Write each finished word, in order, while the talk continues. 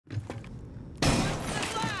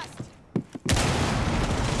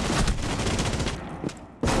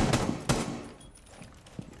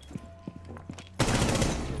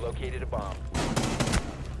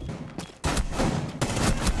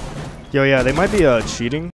Yo, yeah, they might be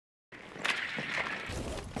cheating.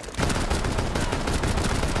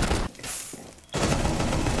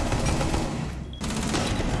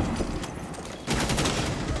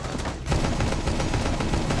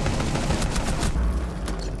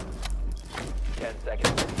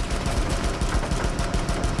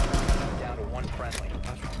 Down to one friendly.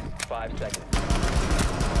 5 seconds.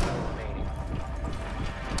 Remaining.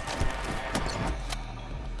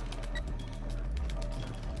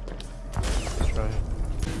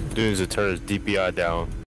 Dude's a turret, DPI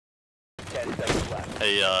down. 10 seconds left.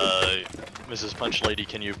 Hey, Mrs. Punch Lady,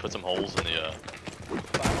 can you put some holes in the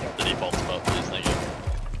default spot, please? Thank you.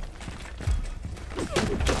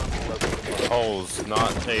 Holes,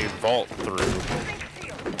 not a vault through.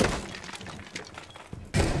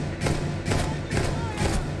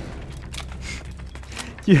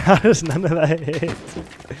 Yeah, how does none of that hit?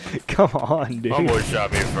 Come on, dude. My boy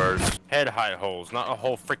shot me first. Head height holes, not a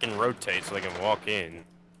whole freaking rotate so they can walk in.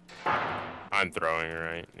 I'm throwing,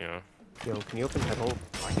 right? Yeah. Yo, can you open that hole?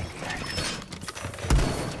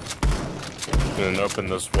 And then open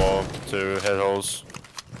this wall to head holes.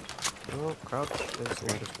 Oh, crouch is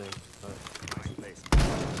interesting.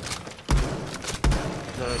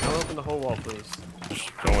 No, don't open the whole wall, please.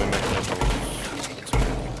 Just only make head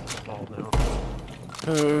holes. Ball now.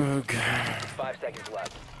 Okay. 5 seconds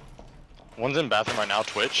left. One's in bathroom right now,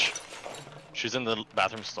 Twitch. She's in the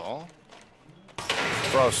bathroom stall.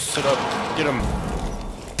 Bro, sit up. Get him.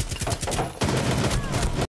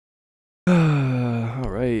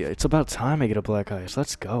 Alright, it's about time I get a black ice.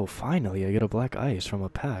 Let's go. Finally, I get a black ice from a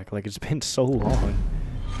pack. Like, it's been so long.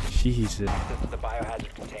 Jesus. This is the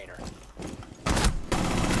biohazard container.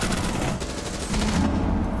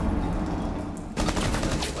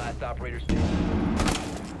 Last operator standing.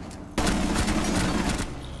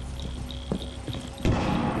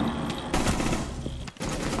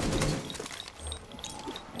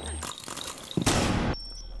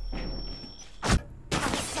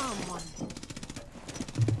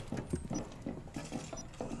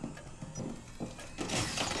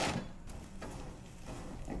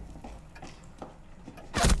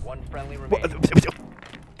 One friendly remaining.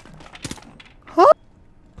 Huh?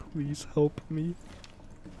 Please help me.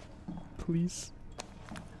 Please.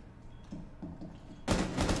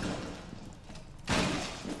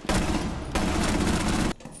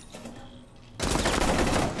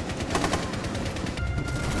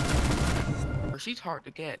 She's hard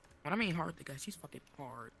to get. When I mean hard to get, she's fucking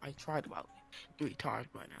hard. I tried about 3 times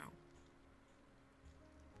by now.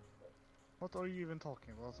 What are you even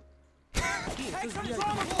talking about? I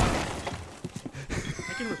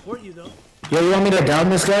can report you though. Yo, you want me to down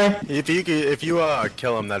this guy? If you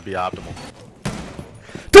kill him, that'd be optimal.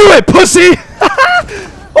 Do it, pussy!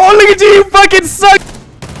 Oh, look at you, you fucking suck!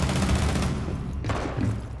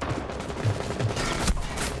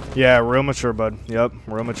 Yeah, real mature, bud. Yep,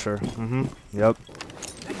 real mature. Mm-hmm. Yep.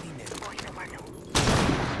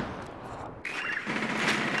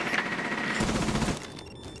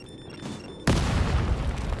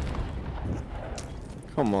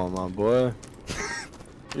 Come on, my boy.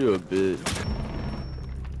 You a bitch.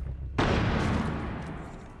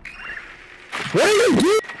 What are you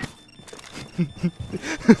doing?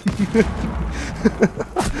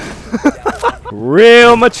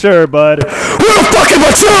 Real mature, bud. Real fucking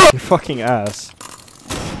mature! You fucking ass.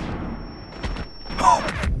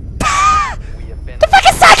 The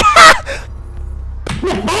fucking suck!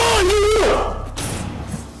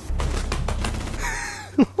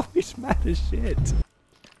 He's mad as shit.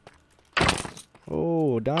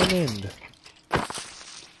 Oh, diamond.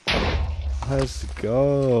 Let's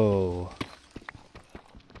go.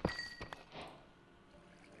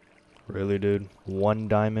 Really, dude? 1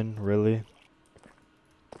 diamond? Really?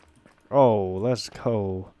 Oh, let's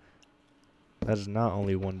go. That's not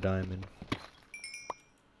only 1 diamond.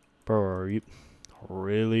 Bro, are you...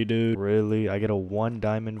 Really, dude? Really? I get a 1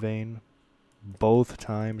 diamond vein? Both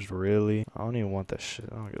times? Really? I don't even want that shit.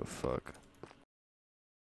 I don't give a fuck.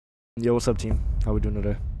 Yo, what's up, team? How we doing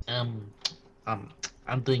today? I'm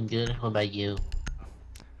doing good. What about you?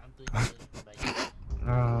 What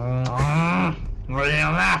are you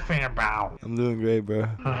laughing about? I'm doing great, bro.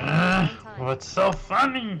 What's so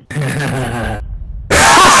funny?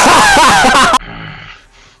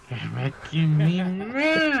 You're making me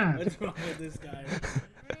mad. What's wrong with this guy?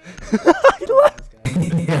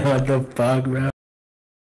 Yeah, what the fuck, bro?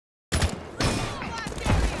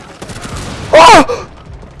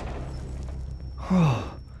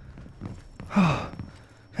 Oh!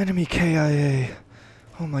 Enemy KIA.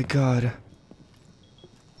 Oh my god.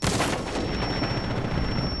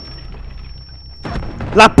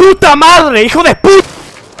 La puta madre, hijo de puta!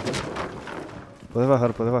 Puedes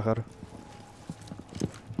bajar, puedes bajar.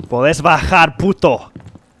 Puedes bajar, puto.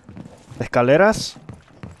 Escaleras.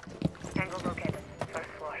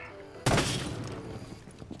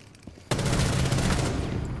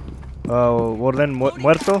 Orden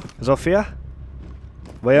muerto, Sofía.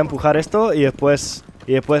 Voy a empujar esto y después...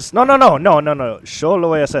 No, no, no, no, no, no. Yo lo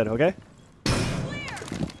voy a hacer, ¿ok?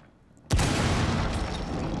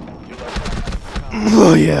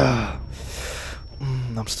 Oh, yeah.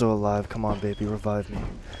 I'm still alive. Come on, baby. Revive me.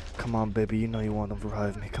 Come on, baby. You know you want to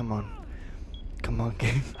revive me. Come on. Come on,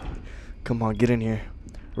 game. Come on, get in here.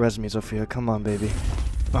 Res me, Sophia. Come on, baby.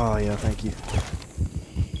 Oh, yeah, thank you.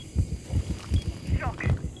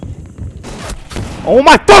 Oh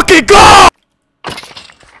my fucking god!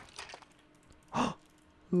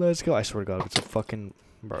 Let's go. I swear to god, it's a fucking...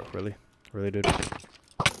 Bro, really? Really, dude?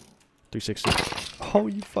 360. Oh,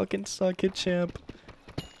 you fucking suck it, champ.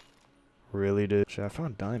 Really, dude? Shit, I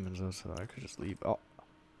found diamonds, though, so I could just leave. Oh.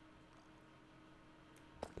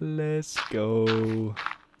 Let's go.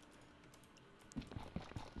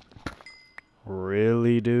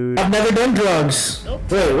 Really, dude? I've never done drugs. Nope.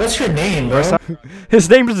 Wait, what's your name, bro? His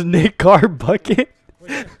name is Nick Carbucket.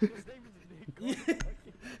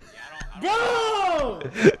 Bro!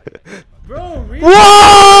 Bro, really?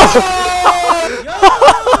 Whoa!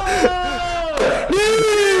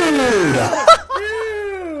 Dude!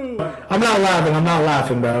 I'm not laughing, I'm not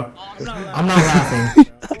laughing, bro. I'm not laughing.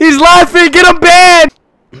 He's laughing! Get him banned!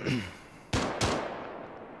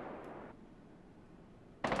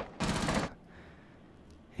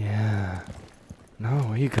 Yeah. No,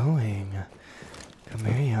 where are you going? Come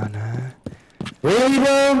here, Yana. Really,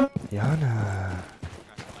 bro? Yana.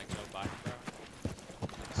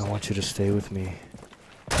 I want you to stay with me.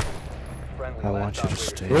 Friendly I last want you to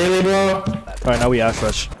operator stay. Really, bro? Alright, now we ash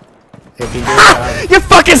rush. If you do, You're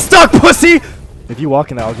fucking stuck, pussy! If you walk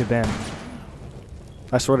in there, I'll get banned.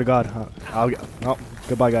 I swear to God. I'll get... No.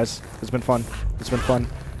 Goodbye, guys. It's been fun. It's been fun.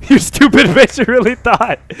 You stupid bitch, you really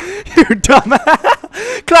thought. You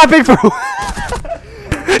dumbass. Clapping for...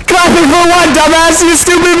 Clapping for what, dumbass? You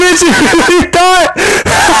stupid bitch, you really thought.